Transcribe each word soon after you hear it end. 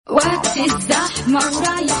وقت الزحمة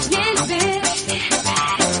ورايح للبيت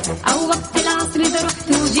أو وقت العصر إذا رحت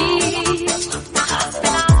وجيت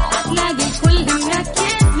هتلاقي الكل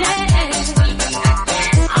مركز ليه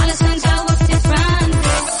علشان جا وقت ترانزيت.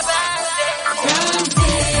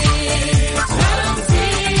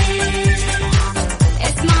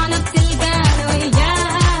 اسمعنا بتلقانا وياك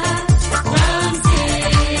ترانزيت.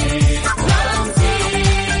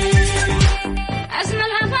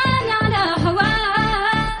 أجمل أغاني على هواك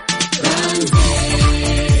ترانزيت.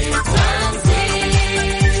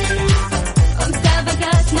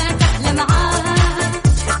 ومسابقاتنا تحلى معاك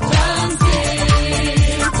ترانزيت.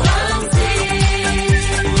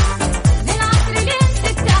 للعصر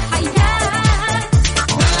لين تحياك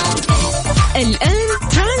الآن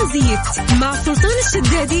ترانزيت مع سلطان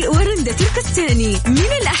الشدادي ورندة الكستاني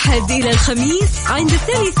من الأحد إلى الخميس عند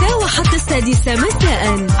 3 وحتى 6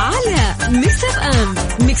 مساء على ميكس اف ام.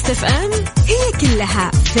 ميكس اف ام هي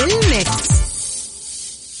كلها في الميكس.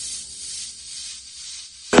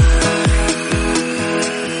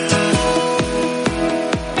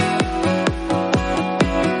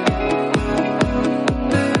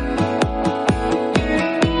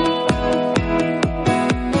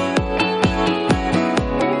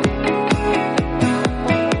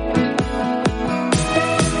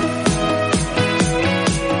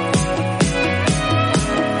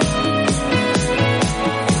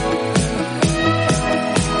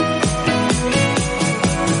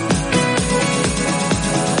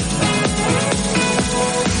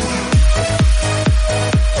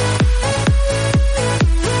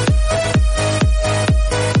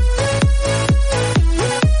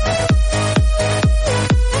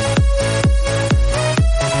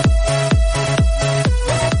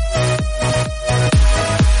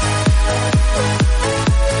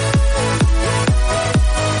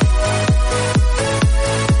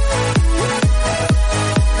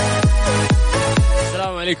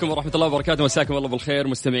 ورحمة الله وبركاته. مساكم الله بالخير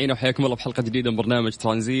مستمعين وحياكم الله بحلقة جديدة من برنامج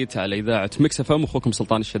ترانزيت على إذاعة ميكس اف ام. أخوكم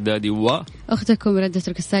سلطان الشدادي أختكم ردة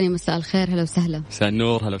الكستاني. مساء الخير. هلا وسهلا. مساء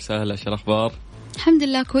النور. هلا وسهلا. شو الأخبار؟ الحمد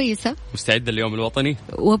لله كويسة. مستعدة اليوم الوطني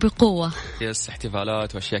وبقوة. يس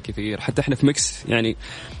احتفالات وأشياء كثير. حتى احنا في ميكس يعني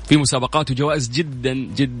في مسابقات وجوائز جدا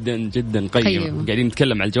جدا جدا قيمة. قاعدين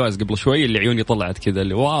نتكلم على الجوائز قبل شوي اللي عيوني طلعت كذا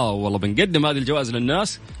اللي واو والله بنقدم هذه الجوائز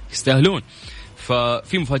للناس يستاهلون.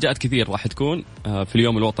 ففي مفاجآت كثير راح تكون في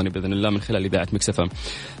اليوم الوطني بإذن الله من خلال إذاعة ميكس اف ام.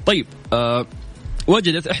 طيب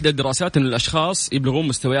وجدت إحدى الدراسات أن الأشخاص يبلغون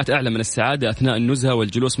مستويات أعلى من السعادة أثناء النزهة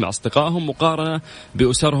والجلوس مع أصدقائهم مقارنة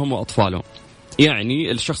بأسرهم وأطفالهم.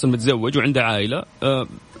 يعني الشخص المتزوج وعنده عائلة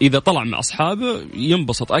إذا طلع مع أصحابه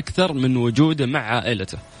ينبسط أكثر من وجوده مع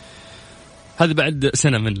عائلته. هذا بعد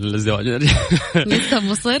سنة من الزواج. لسه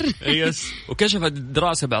مصر. يس. وكشفت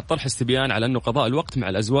الدراسة بعد طرح استبيان على أنه قضاء الوقت مع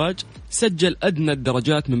الأزواج سجل أدنى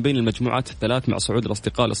الدرجات من بين المجموعات الثلاث مع صعود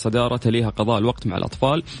الأصدقاء للصدارة، تليها قضاء الوقت مع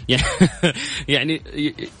الأطفال. يعني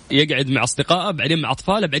يقعد مع أصدقائه بعدين مع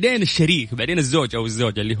أطفاله بعدين الشريك بعدين الزوج أو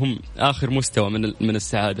الزوجة اللي هم آخر مستوى من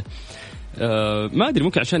السعادة. ما أدري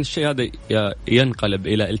ممكن عشان الشيء هذا ينقلب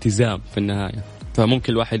إلى التزام في النهاية،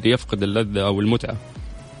 فممكن الواحد يفقد اللذة أو المتعة.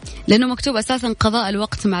 لأنه مكتوب أساسا قضاء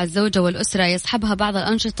الوقت مع الزوجة والأسرة يصحبها بعض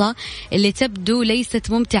الأنشطة اللي تبدو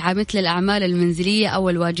ليست ممتعة مثل الأعمال المنزلية أو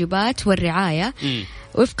الواجبات والرعاية.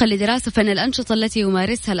 وفقا لدراسة فإن الأنشطة التي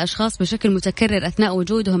يمارسها الأشخاص بشكل متكرر أثناء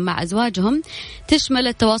وجودهم مع أزواجهم تشمل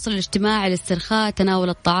التواصل الاجتماعي، الاسترخاء، تناول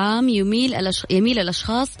الطعام. يميل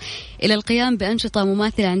الأشخاص إلى القيام بأنشطة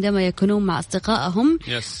مماثلة عندما يكونون مع أصدقائهم.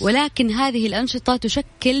 ولكن هذه الأنشطة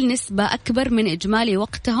تشكل نسبة أكبر من إجمالي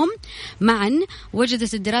وقتهم معا.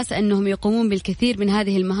 وجدت الدراسة أنهم يقومون بالكثير من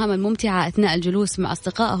هذه المهام الممتعة أثناء الجلوس مع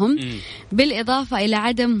أصدقائهم، بالإضافة إلى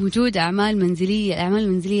عدم وجود أعمال منزلية. الأعمال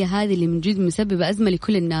المنزلية هذه اللي من جد مسببة أزمة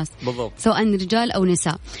لكل الناس بالضبط. سواء رجال أو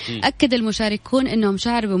نساء. أكد المشاركون أنهم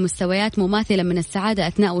شعروا بمستويات مماثلة من السعادة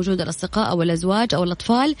أثناء وجود الأصدقاء أو الأزواج أو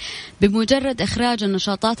الأطفال بمجرد إخراج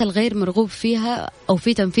النشاطات الغير مرغوب فيها أو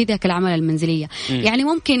في تنفيذها كالأعمال المنزلية. يعني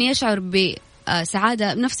ممكن يشعر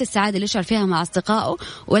بسعادة نفس السعادة اللي يشعر فيها مع أصدقائه،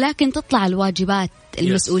 ولكن تطلع الواجبات،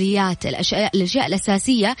 المسؤوليات، الأشياء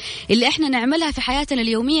الأساسية اللي إحنا نعملها في حياتنا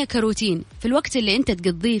اليومية كروتين. في الوقت اللي أنت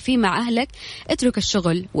تقضيه فيه مع أهلك اترك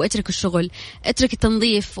الشغل واترك الشغل، اترك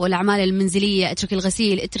التنظيف والأعمال المنزلية، اترك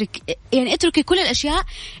الغسيل، اترك كل الأشياء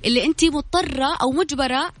اللي أنت مضطرة أو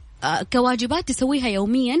مجبرة كواجبات تسويها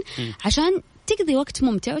يوميا عشان تقضي وقت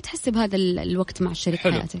ممتع وتحس بهذا الوقت مع الشريك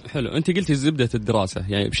حياتك. حلو. أنت قلتي زبدة الدراسة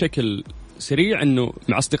يعني بشكل سريع انه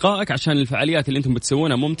مع اصدقائك عشان الفعاليات اللي انتم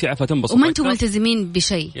بتسوونها ممتعه فتنبسط وما انتم أكثر. ملتزمين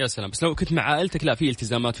بشيء. يا سلام. بس لو كنت مع عائلتك لا، في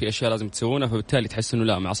التزامات، في اشياء لازم تسوونها، فبالتالي تحس انه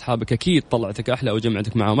لا مع اصحابك اكيد طلعتك احلى او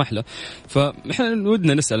جمعتك معهم احلى. فاحنا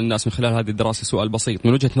ودنا نسال الناس من خلال هذه الدراسه سؤال بسيط،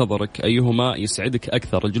 من وجهه نظرك ايهما يسعدك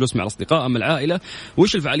اكثر، الجلوس مع الاصدقاء ام العائله؟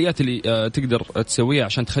 وش الفعاليات اللي تقدر تسويها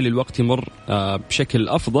عشان تخلي الوقت يمر بشكل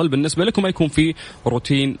افضل بالنسبه لكم، ما يكون في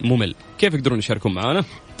روتين ممل؟ كيف يقدرون يشاركون معنا؟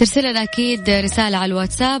 ترسل لنا أكيد رسالة على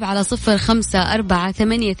الواتساب على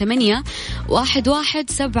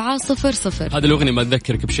 0548811700. هذا الأغنية ما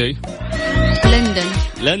تذكرك بشيء؟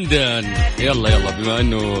 لندن. يلا بما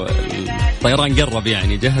أنه الطيران قرب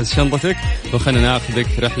يعني جهز شنطتك وخلنا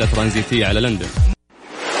ناخذك رحلة ترانزيتية على لندن.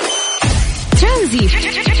 ترانزيت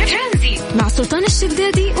مع سلطان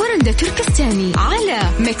الشدادي ورندا تركستاني على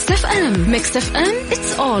ميكس اف ام. ميكس اف ام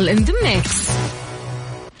it's all in the mix.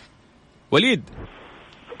 وليد.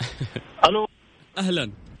 الو.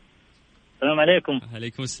 اهلا. السلام عليكم.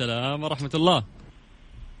 عليكم السلام ورحمه الله.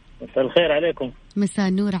 مساء الخير عليكم. مساء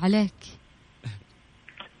النور عليك.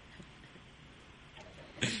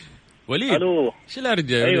 وليد. الو. ايش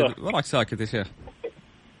الارجع؟ ايوه. وراك ساكت يا شيخ.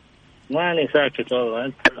 ماني ساكت والله.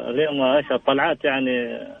 انت اليوم ايش الطلعات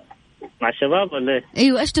يعني مع الشباب ولا ايه؟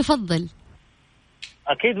 ايوه ايش تفضل؟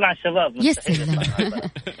 اكيد مع الشباب. يا سلام.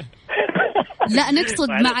 لا نقصد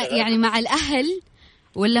مع يعني مع الاهل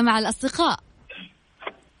ولا مع الاصدقاء؟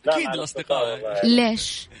 اكيد الاصدقاء.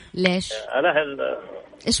 ليش الاهل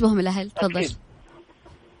ايش بهم الاهل؟ تفضل.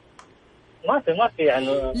 ما في يعني.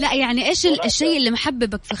 لا يعني ايش الشيء اللي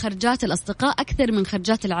محببك في خرجات الاصدقاء اكثر من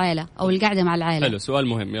خرجات العائله او القعده مع العائله؟ حلو، سؤال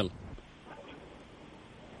مهم. يلا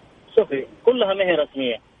شوفي، كلها ما هي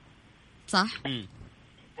رسميه. صح.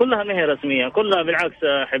 كلها ما هي رسميه، كلها بالعكس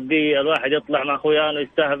حبيه، الواحد يطلع مع اخوانه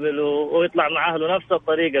يستهبل ويطلع مع اهله نفس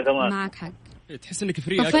الطريقه كمان. معك حق. تحس انك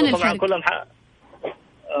فري اكثر. طبعا كلهم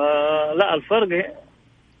لا الفرق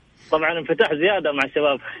طبعا انفتاح زياده مع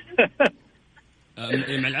الشباب.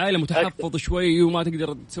 مع العائله متحفظ شوي وما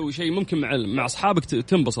تقدر تسوي شيء، ممكن مع اصحابك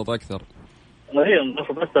تنبسط اكثر. هي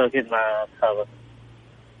بس اكيد مع اصحابك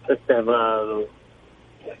استهبال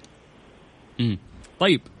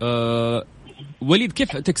طيب وليد،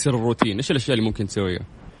 كيف تكسر الروتين؟ ايش الاشياء اللي ممكن تسويها؟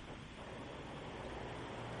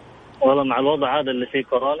 والله مع الوضع هذا اللي فيه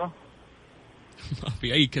كورونا ما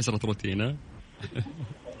في اي كسرة روتين. ها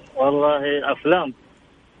والله افلام.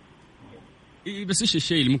 بس ايش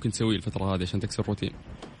الشيء اللي ممكن تسويه الفترة هذه عشان تكسر الروتين؟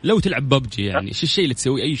 لو تلعب ببجي يعني ايش الشيء اللي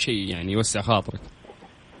تسوي؟ اي شيء يعني يوسع خاطرك.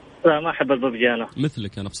 لا ما احب الببجي انا.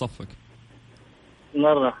 مثلك انا في صفك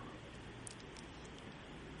مرة.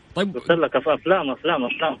 طيب قلت لك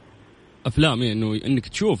افلام إيه؟ انك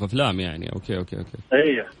تشوف افلام يعني. اوكي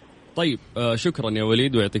ايوه. طيب شكرا يا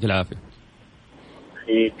وليد ويعطيك العافيه.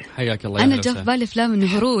 حياك الله. انا جا في بالي افلام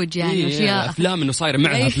انه هروج يعني اشياء افلام انه صايره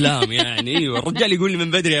معها افلام يعني. ايوه الرجال يقول لي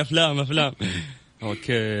من بدري افلام.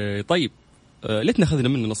 اوكي طيب ليتنا اخذنا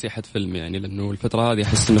منه نصيحه فيلم يعني، لانه الفتره هذه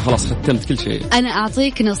احس انه خلاص ختمت كل شيء. انا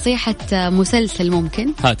اعطيك نصيحه مسلسل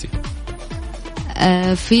ممكن. هاتي.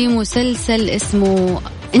 في مسلسل اسمه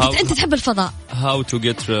انت تحب الفضاء. هاو تو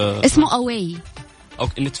جيت اسمه اواي. او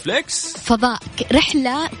نتفليكس. فضاء،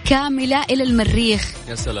 رحله كامله الى المريخ.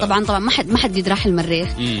 يا سلام. طبعا ما حد قد راح المريخ،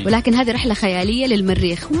 ولكن هذه رحله خياليه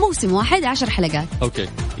للمريخ، موسم واحد 10 حلقات. اوكي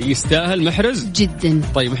يستاهل محرز جدا.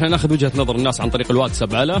 طيب احنا ناخذ وجهه نظر الناس عن طريق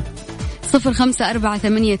الواتساب على 0548811700.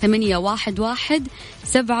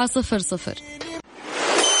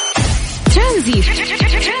 ترانزيت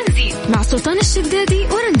مع سلطان الشدادي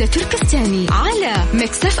ورندا تركستاني على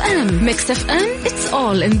ميكس اف ام. ميكس اف ام it's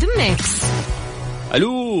all in the mix.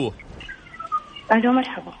 الو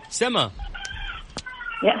مرحبا. سما.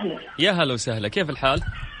 يا هلا وسهلا، كيف الحال؟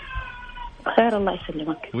 خير الله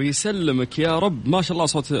يسلمك. ويسلمك يا رب. ما شاء الله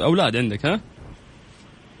صوت اولاد عندك. ها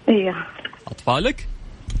ايوه. اطفالك؟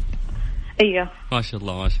 ايوه ما شاء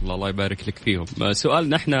الله الله يبارك لك فيهم.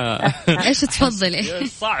 سؤالنا احنا ايش تفضلي؟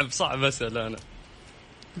 صعب اسال انا.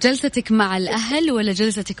 جلستك مع الاهل ولا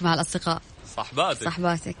جلستك مع الاصدقاء؟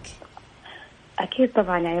 صحباتك. اكيد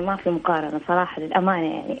طبعا يعني ما في مقارنه صراحه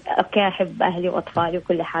للامانه يعني. اوكي احب اهلي واطفالي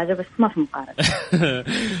وكل حاجه بس ما في مقارنه.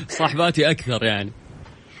 صحباتي اكثر يعني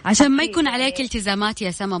عشان ما يكون عليك التزامات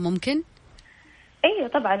يا سما. ممكن ايوه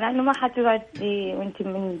طبعا، لانه ما حتقعد وانت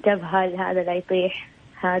من جبهه هذا لا يطيح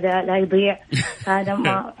هذا لا يضيع هذا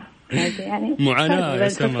ما يعني معاناة يا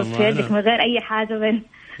سما. من غير اي حاجه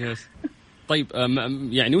يس. طيب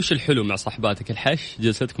يعني وش الحلو مع صحباتك؟ الحش؟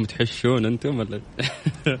 جلستكم تحشون انتم ولا؟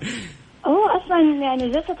 هو اصلا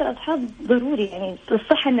يعني جلسه الاصحاب ضروري يعني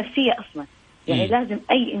للصحه النفسيه اصلا يعني. لازم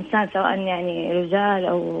اي انسان سواء يعني رجال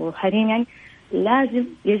او حريم يعني لازم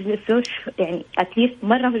يجلسوا يعني أتليست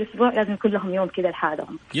مرة في الأسبوع، لازم يكون لهم يوم كذا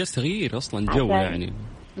لحالهم. يس تغيير أصلا جو يعني،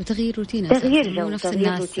 وتغيير روتين، تغيير جو، نفس تغيير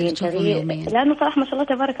الناس روتين، تغيير. لأنه صراحة ما شاء الله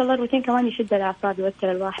تبارك الله الروتين كمان يشد الأعصاب،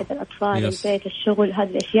 يوتر الواحد، الأطفال، البيت، الشغل، هذه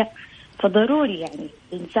الأشياء. فضروري يعني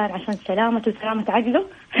الإنسان عشان سلامته وسلامة عقله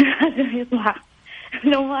لازم يطلع.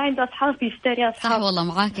 لو ما عنده أصحاب يشتري أصحاب. صح والله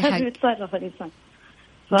معاكي حق. يتصرف الإنسان.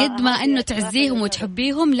 قد ما إنه تعزيهم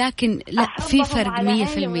وتحبيهم، لكن لا، في فرق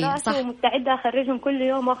 100%. صح. مستعدة أخرجهم كل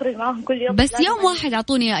يوم وأخرج معهم كل يوم، بس يوم واحد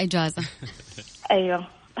أعطوني يا إجازة. أيوه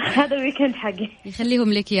هذا الويكند حقي.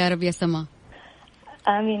 يخليهم لك يا رب يا سما.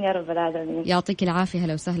 آمين يا رب العالمين. يعطيك العافية.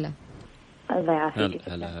 هلا وسهلا. الله يعافيك.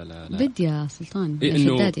 لا بدي يا سلطان.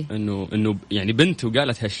 إنه يعني بنته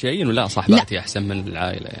قالت هالشيء إنه لا صاحباتي أحسن من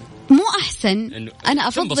العائلة يعني. مو أحسن، أنا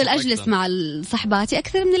أفضل أجلس مع صاحباتي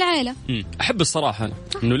أكثر من العائلة. أحب الصراحة أنا.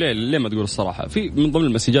 إنه ليه ما تقول الصراحة؟ في من ضمن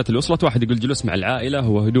المسجات اللي وصلت واحد يقول جلوس مع العائلة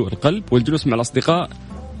هو هدوء القلب، والجلوس مع الأصدقاء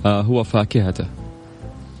هو فاكهته.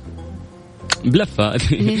 بلفة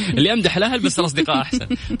اللي أمدح لها بس الأصدقاء أحسن.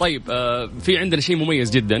 طيب في عندنا شيء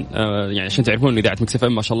مميز جدا، يعني عشان تعرفون إذاعة مكس اف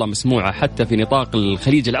ام ما شاء الله مسموعة حتى في نطاق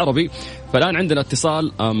الخليج العربي. فالآن عندنا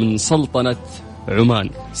اتصال من سلطنة عمان.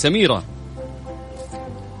 سميرة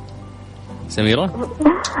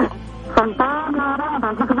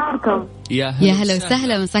يا هلا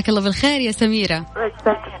وسهلا، مساك الله بالخير يا سميرة.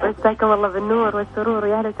 مساكم الله بالنور والسرور،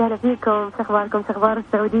 يا هلا وسهلا فيكم. شو أخباركم؟ شو أخبار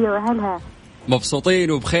السعودية وأهلها؟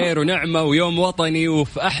 مبسوطين وبخير ونعمة ويوم وطني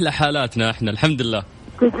وفي أحلى حالاتنا إحنا الحمد لله.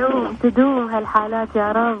 تدوم هالحالات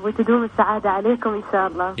يا رب، وتدوم السعادة عليكم إن شاء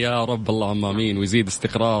الله يا رب. اللهم آمين، ويزيد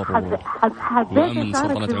استقرار وأمن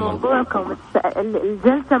سلطنة عمان. موضوعكم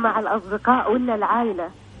الجلسة مع الأصدقاء ولا العائلة؟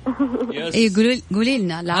 قولي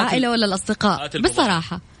لنا العائلة ولا الأصدقاء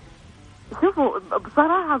بصراحة. شوفوا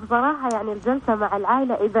بصراحة يعني الجلسة مع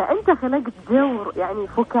العائلة إذا أنت خلقت جو يعني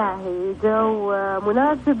فكاهي، جو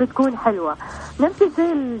مناسب، بتكون حلوة. نفس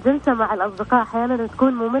الشيء الجلسة مع الأصدقاء أحيانا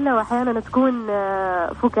تكون مملة وأحيانا تكون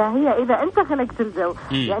فكاهية إذا أنت خلقت الجو.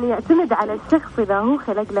 يعني يعتمد على الشخص إذا هو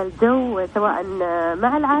خلق له الجو سواء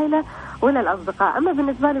مع العائلة ولا الأصدقاء. أما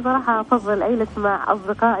بالنسبة لي صراحة أفضل أجلس مع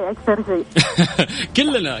أصدقائي أكثر شيء.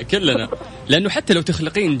 كلنا لأنه حتى لو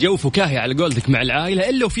تخلقين جو فكاهي على قولتك مع العائلة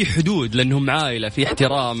إلا وفي حدود، لأنهم عائلة في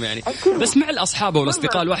احترام يعني. بس مع الأصحاب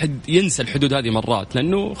والأصدقاء الواحد ينسى الحدود هذه مرات،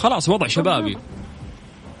 لأنه خلاص وضع شبابي.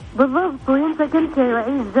 بالضبط، وينسى كل شيء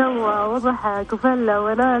ويعيش جو وضحك وفلة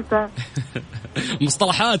وناسة.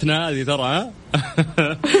 مصطلحاتنا هذه ترى ها.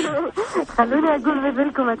 خلوني أقول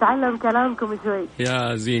مثلكم، أتعلم كلامكم شوي.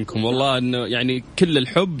 يا زينكم والله، إنه يعني كل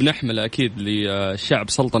الحب نحمله أكيد للشعب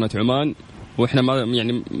سلطنة عمان، وإحنا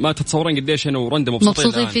ما تتصورين قديش أنا ورندا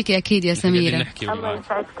مبسوطين فيك أكيد يا سميرة. الله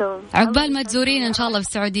يسعدكم. عقبال ما تزورين إن شاء الله في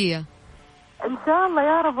السعودية. إن شاء الله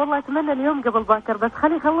يا رب. والله أتمنى اليوم قبل باكر، بس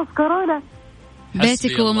خلي يخلص كورونا.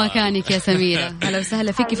 بيتك ومكانك يا سميرة. هلا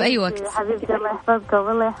وسهلا فيك في أي وقت. حبيبتي الله يحفظكم،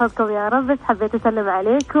 الله يحفظكم يا رب. بس حبيت أسلم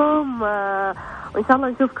عليكم وإن شاء الله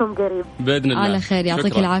نشوفكم قريب بإذن الله. على خير.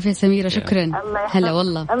 يعطيك العافية سميرة. شكرا. هلا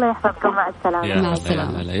والله. الله يحفظكم. مع السلامة. مع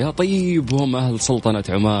السلامة. يا طيبهم أهل سلطنة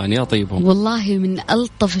عمان، يا طيبهم والله. من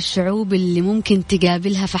ألطف الشعوب اللي ممكن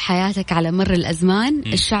تقابلها في حياتك على مر الأزمان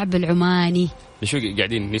الشعب العماني. شو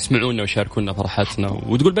قاعدين يسمعونا ويشاركونا فرحتنا،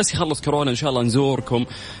 وتقول بس يخلص كورونا إن شاء الله نزوركم.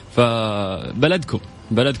 فبلدكم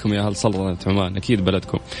يا أهل سلطنة عمان، أكيد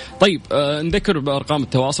بلدكم. طيب نذكر بأرقام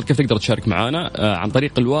التواصل كيف تقدر تشارك معنا عن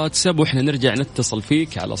طريق الواتساب، وإحنا نرجع نتصل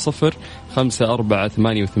فيك على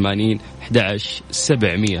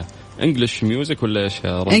 0548811700. إنجليش ميوزك ولا إيش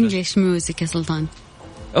يا رب؟ إنجليش ميوزك يا سلطان.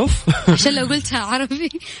 أوف. عشان لو قلتها عربي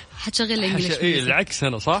حتشغل إنجليش ميوزك. العكس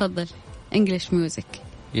أنا صح؟ تفضل إنجليش ميوزك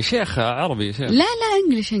يا شيخ. عربي يا شيخ. لا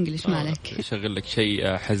إنجليش مالك. يشغل لك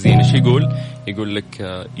شيء حزين. ايش يقول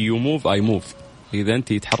لك يو موف اي موف، اذا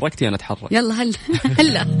انت تحركتي انا اتحرك. يلا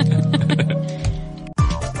هلا.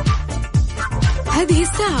 هذه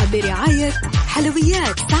الساعة برعاية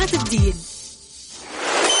حلويات سعد الدين.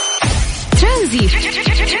 ترانزيت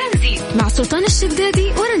مع سلطان الشدادي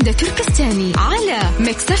ورندا تركستاني على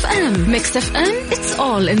ميكس اف ام. ميكس اف ام it's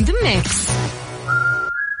all in the mix.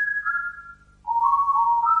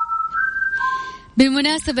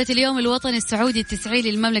 بمناسبة اليوم الوطني السعودي التسعين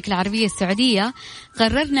للمملكة العربية السعودية،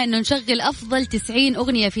 قررنا أنه نشغل أفضل 90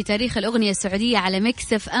 أغنية في تاريخ الأغنية السعودية على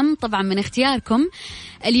ميكس اف ام، طبعا من اختياركم.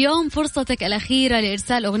 اليوم فرصتك الأخيرة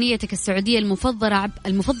لإرسال أغنيتك السعودية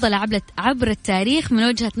المفضلة عبر التاريخ من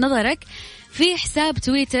وجهة نظرك في حساب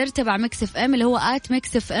تويتر تبع ميكس اف ام اللي هو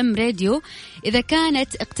 @mixfmradio. إذا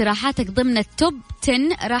كانت اقتراحاتك ضمن التوب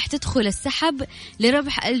 10 راح تدخل السحب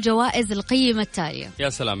لربح الجوائز القيمة التالية. يا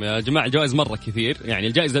سلام يا جماعة، الجوائز مرة كثير. يعني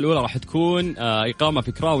الجائزة الأولى راح تكون إقامة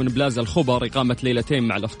في كراون بلازا الخبر، إقامة ليلتين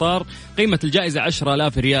مع الأفطار. قيمة الجائزة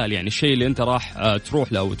 10,000 ريال. يعني الشيء اللي أنت راح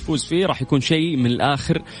تروح له وتفوز فيه راح يكون شيء من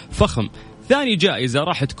الآخر فخم. ثاني جائزة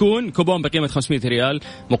راح تكون كوبون بقيمة 500 ريال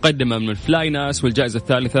مقدمة من الفلاي ناس. والجائزة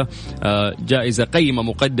الثالثة جائزة قيمة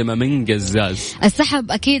مقدمة من قزاز.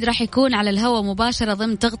 السحب أكيد راح يكون على الهواء مباشرة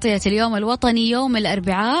ضمن تغطية اليوم الوطني يوم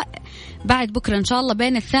الأربعاء بعد بكرة إن شاء الله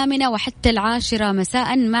بين 8 وحتى 10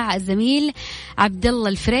 مساء مع الزميل عبد الله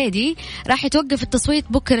الفريدي. راح يتوقف التصويت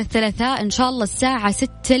بكرة الثلاثاء إن شاء الله الساعة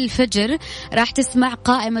 6 الفجر. راح تسمع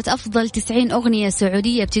قائمة أفضل 90 أغنية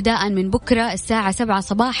سعودية ابتداء من بكرة الساعة 7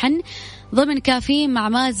 صباحا ضمن كافيين مع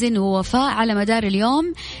مازن ووفاء على مدار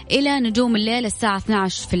اليوم إلى نجوم الليل الساعة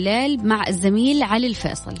 12 في الليل مع الزميل علي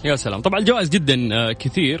الفيصل. يا سلام. طبعا الجوائز جدا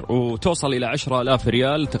كثير وتوصل إلى 10,000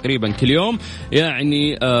 ريال تقريبا كل يوم.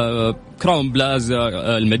 يعني كراون بلازا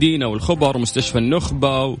المدينة والخبر مستشفى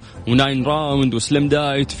النخبة وناين راوند وسلم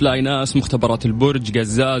دايت فلاي ناس مختبرات البرج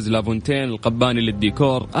قزاز لافونتين القباني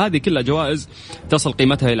للديكور. هذه كلها جوائز تصل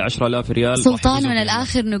قيمتها إلى 10,000 ريال. سلطان من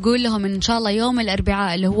الآخر نقول لهم إن شاء الله يوم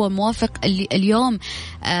الأربعاء اللي هو موافق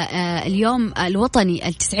اليوم الوطني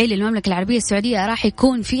التسعين للمملكة العربية السعودية راح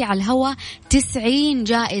يكون فيه على الهواء 90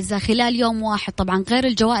 جائزة خلال يوم واحد، طبعا غير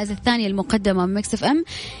الجوائز الثانية المقدمة من ميكس اف ام.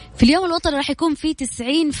 في اليوم الوطني راح يكون فيه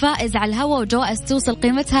 90 فائز على الهواء وجوائز توصل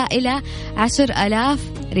قيمتها إلى 10,000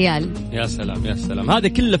 ريال. يا سلام يا سلام. هذا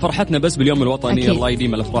كله فرحتنا بس باليوم الوطني. أكيد. الله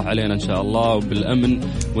يديم الأفراح علينا إن شاء الله وبالأمن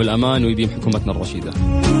والأمان ويديم حكومتنا الرشيدة.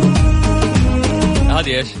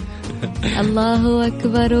 هذه إيش؟ الله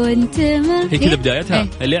أكبر وانت ما هي كذا بدايتها.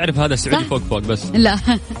 اللي يعرف هذا السعودي فوق فوق بس. لا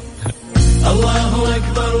الله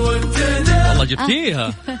أكبر وانت والله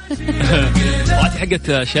جبتيها. وعطي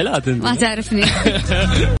حقت شلات انت. ما تعرفني.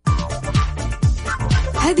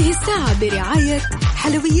 هذه الساعة برعاية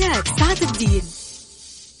حلويات سعد الدين.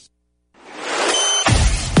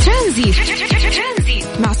 ترانزيت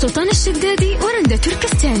مع سلطان الشدادي ورندا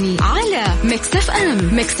تركستاني على ميكس اف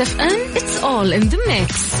ام. ميكس اف ام it's all in the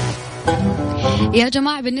mix. يا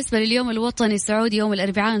جماعة بالنسبة لليوم الوطني السعودي يوم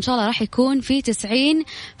الأربعاء إن شاء الله راح يكون في 90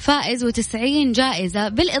 فائز و90 جائزة.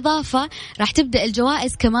 بالإضافة راح تبدأ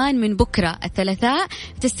الجوائز كمان من بكرة الثلاثاء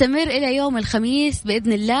تستمر إلى يوم الخميس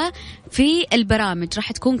بإذن الله. في البرامج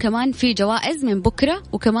راح تكون كمان في جوائز من بكرة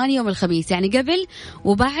وكمان يوم الخميس، يعني قبل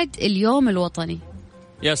وبعد اليوم الوطني.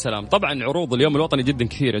 يا سلام. طبعا عروض اليوم الوطني جدا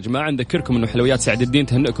كثير يا جماعة. نذكركم انه حلويات سعد الدين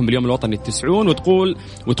تهنئكم باليوم الوطني التسعون وتقول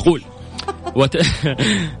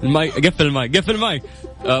قفل المايك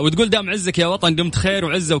وتقول دام عزك يا وطن، دمت خير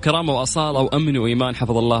وعزة وكرامة وأصالة وأمن وإيمان،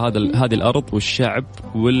 حفظ الله هذه الأرض والشعب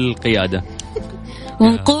والقيادة.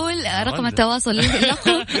 ونقول رقم التواصل لكم.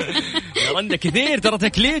 يا رندا كثير ترى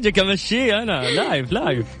تكليجك أمشي أنا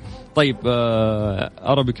لايف. طيب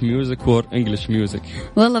Arabic music or English music؟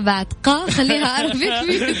 والله بعد خليها Arabic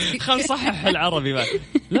music. خل صحح العربي بعد.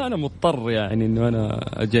 لا أنا مضطر يعني إنه أنا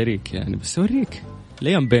أجاريك يعني بس أوريك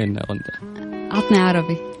الأيام بيننا رندا. عطني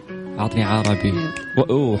عربي.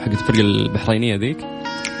 حق الفرقة البحرينية ذيك.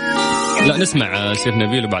 لا نسمع سيف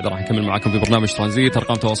نبيل وبعد راح نكمل معاكم في برنامج ترانزيت.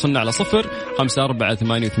 أرقام تواصلنا على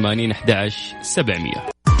 0548811700.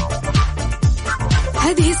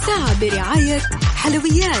 هذه الساعة برعاية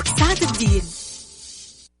حلويات سعد الدين.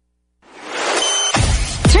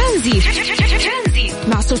 ترانزيت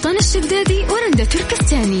مع سلطان الشدادي ورندا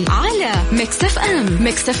تركستاني على ميكس اف ام.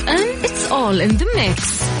 ميكس اف ام it's all in the mix.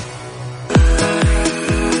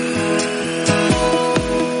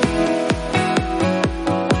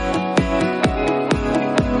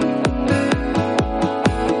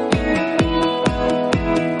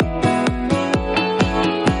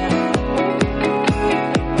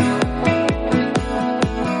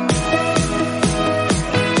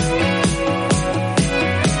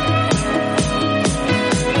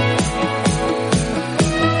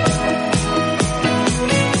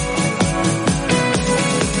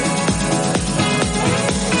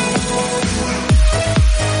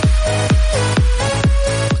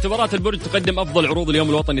 اختبارات البرج تقدم أفضل عروض اليوم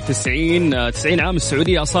الوطني 90 عام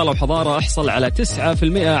السعودية أصالة وحضارة. احصل على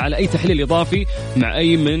 9% على أي تحليل إضافي مع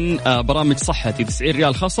أي من برامج صحتي. 90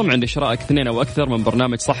 ريال خصم عند شرائك 2 أو أكثر من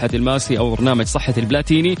برنامج صحتي الماسي أو برنامج صحتي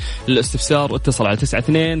البلاتيني. للاستفسار اتصل على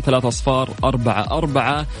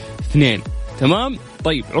 92-304-442. تمام.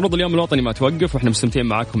 طيب عروض اليوم الوطني ما توقف واحنا مستمتعين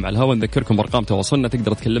معاكم على الهواء. نذكركم بارقام تواصلنا،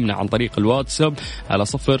 تقدر تكلمنا عن طريق الواتساب على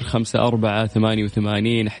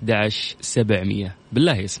 0548811700.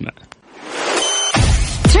 بالله يسمع.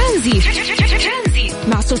 ترانزيت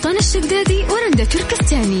مع سلطان الشدادي ورندا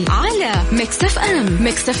تركستاني على ميكس اف ام.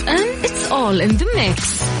 ميكس اف ام it's all in the mix.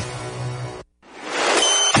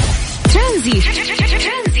 ترانزيت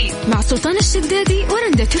مع سلطان الشدادي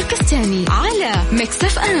ورندا تركستاني على ميكس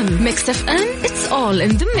اف ام. ميكس اف ام it's all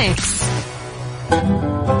in the mix.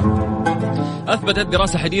 أثبتت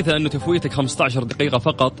دراسة حديثة أنه تفويتك 15 دقيقة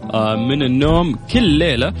فقط من النوم كل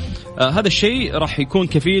ليلة، هذا الشيء راح يكون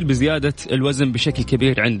كفيل بزيادة الوزن بشكل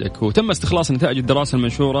كبير عندك. وتم استخلاص نتائج الدراسة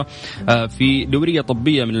المنشورة في دورية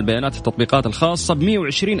طبية من البيانات التطبيقات الخاصة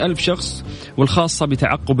ب120 ألف شخص والخاصة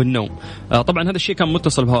بتعقب النوم. طبعا هذا الشيء كان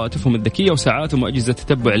متصل بهواتفهم الذكية وساعاتهم وأجهزة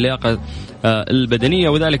تتبع اللياقة البدنية،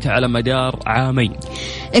 وذلك على مدار عامين.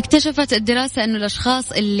 اكتشفت الدراسة أنه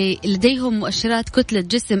الأشخاص اللي لديهم مؤشرات كتلة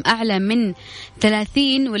جسم أعلى من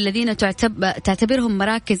 30 والذين تعتبرهم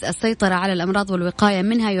مراكز السيطرة على الأمراض والوقاية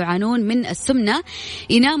منها يعانون من السمنة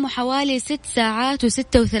يناموا حوالي 6 ساعات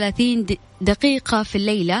و36 دقيقة في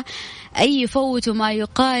الليلة، أي يفوتوا ما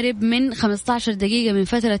يقارب من 15 دقيقة من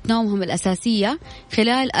فترة نومهم الأساسية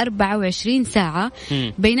خلال 24 ساعة.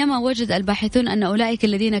 بينما وجد الباحثون أن أولئك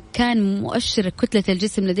الذين كان مؤشر كتلة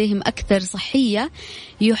الجسم لديهم أكثر صحية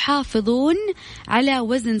يحافظون على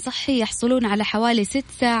وزن صحي، يحصلون على حوالي 6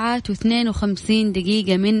 ساعات و52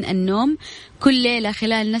 دقيقة من النوم كل ليلة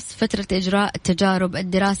خلال نفس فترة إجراء تجارب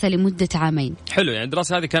الدراسة لمدة عامين. حلو، يعني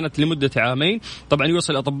الدراسة هذه كانت لمدة عامين. طبعا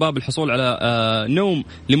يوصل الأطباء بالحصول على نوم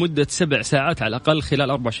لمدة 7 ساعات على الأقل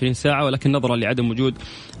خلال 24 ساعة، ولكن نظرا لعدم وجود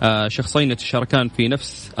شخصين يتشاركان في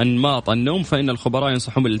نفس أنماط النوم فإن الخبراء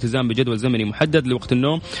ينصحون بالالتزام بجدول زمني محدد لوقت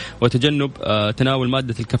النوم وتجنب تناول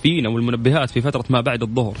مادة الكافيين أو المنبهات في فترة ما بعد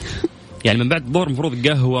الظهر. يعني من بعد الظهر المفروض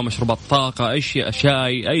قهوة، مشروبات طاقة، أي شيء،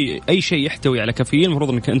 شاي، أي شيء يحتوي على كافيين المفروض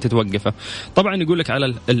أنك أنت توقفه. طبعا يقول لك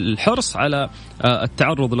على الحرص على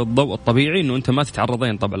التعرض للضوء الطبيعي، إنه أنت ما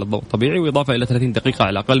تتعرضين طبعا للضوء الطبيعي، وإضافة إلى 30 دقيقة على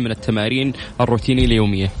الأقل من التمارين الروتينية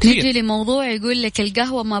اليومية. نجي لموضوع يقول لك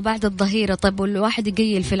القهوة ما بعد الظهيرة. طب والواحد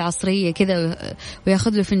يقيل في العصرية كذا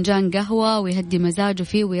وياخذ له فنجان قهوة ويهدي مزاجه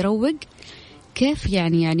فيه ويروق، كيف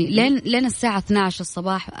يعني لين الساعة 12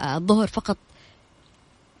 الصباح الظهر فقط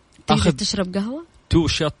تقدر تشرب قهوة 2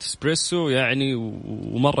 شوت اسبريسو يعني،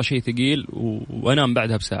 ومرة شيء ثقيل وأنام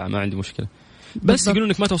بعدها بساعة ما عندي مشكلة. بس يقولون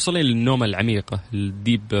انك ما توصلين للنوم العميقة،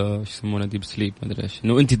 الديب ايش يسمونه، ديب سليب، ما ادري ايش،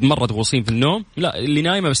 انه انت مرة تغوصين في النوم. لا، اللي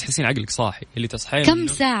نايمة بس تحسين عقلك صاحي، اللي تصحين. كم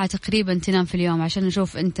ساعة تقريبا تنام في اليوم عشان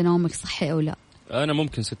نشوف انت نومك صحي او لا؟ انا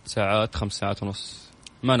ممكن 6 ساعات 5 ساعات ونص،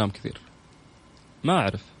 ما انام كثير، ما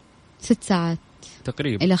اعرف. 6 ساعات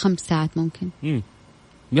تقريبا الى 5 ساعات ممكن.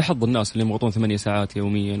 يحض الناس اللي يمغطون 8 ساعات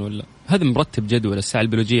يوميا، ولا هذا مرتب جدول، الساعة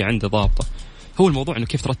البيولوجية عنده ضابطة. هو الموضوع انه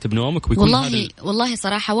كيف ترتب نومك ويكون والله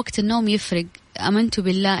صراحة وقت النوم يفرق. امنت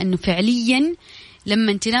بالله انه فعليا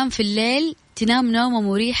لما تنام في الليل تنام نومة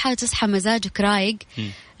مريحة، تصحى مزاجك رايق،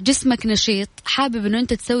 جسمك نشيط، حابب انه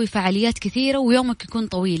انت تسوي فعاليات كثيرة ويومك يكون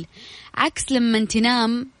طويل. عكس لما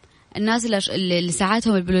تنام الناس اللي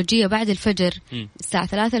ساعاتهم البيولوجية بعد الفجر، الساعة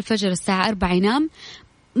 3 الفجر الساعة 4 ينام،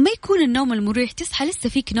 ما يكون النوم المريح. تصحى لسه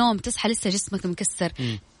فيك نوم، تصحى لسه جسمك مكسر،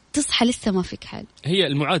 تصحى لسه ما فيك حال. هي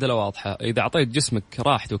المعادلة واضحة، إذا أعطيت جسمك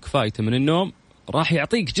راحته وكفايته من النوم راح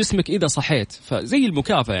يعطيك جسمك إذا صحيت. فزي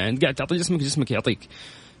المكافأة، يعني قاعد تعطي جسمك يعطيك.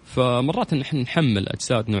 فمرات نحن نحمل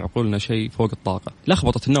أجسادنا وعقولنا شيء فوق الطاقة.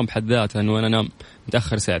 لخبطة النوم بحد ذاتها أنه أنا أنام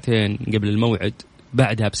متأخر 2 ساعات قبل الموعد،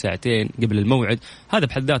 بعدها ب2 ساعات قبل الموعد، هذا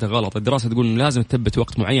بحد ذاته غلط. الدراسة تقول إنه لازم تثبت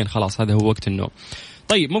وقت معين، خلاص هذا هو وقت النوم.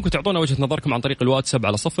 طيب ممكن تعطونا وجهة نظركم عن طريق الواتساب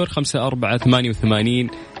على 0548811700.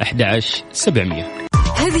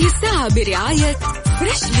 هذه الساعة برعاية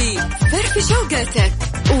فريشلي فرف شوقاتك،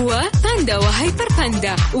 وباندا وهيبر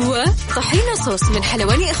باندا، وطحينة صوص من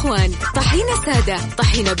حلواني إخوان، طحينة سادة،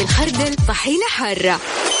 طحينة بالخردل، طحينة حارة.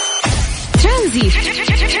 ترانزيت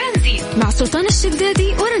مع سلطان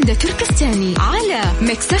الشدادي ورندا تركستاني على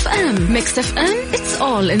ميكس اف ام. ميكس اف ام it's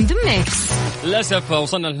all in the mix. للأسف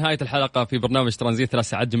وصلنا لنهاية الحلقة في برنامج ترانزيت. 3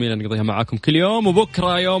 ساعات جميلة نقضيها معاكم كل يوم،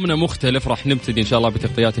 وبكرة يومنا مختلف، راح نبتدي إن شاء الله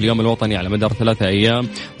بتغطيات اليوم الوطني على مدار 3 أيام،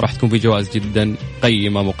 وراح تكون في جوائز جدا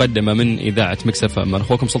قيمة مقدمة من إذاعة ميكس اف ام. أنا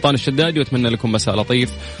أخوكم سلطان الشدادي، وأتمنى لكم مساء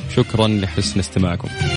لطيف. شكرا لحسن استماعكم.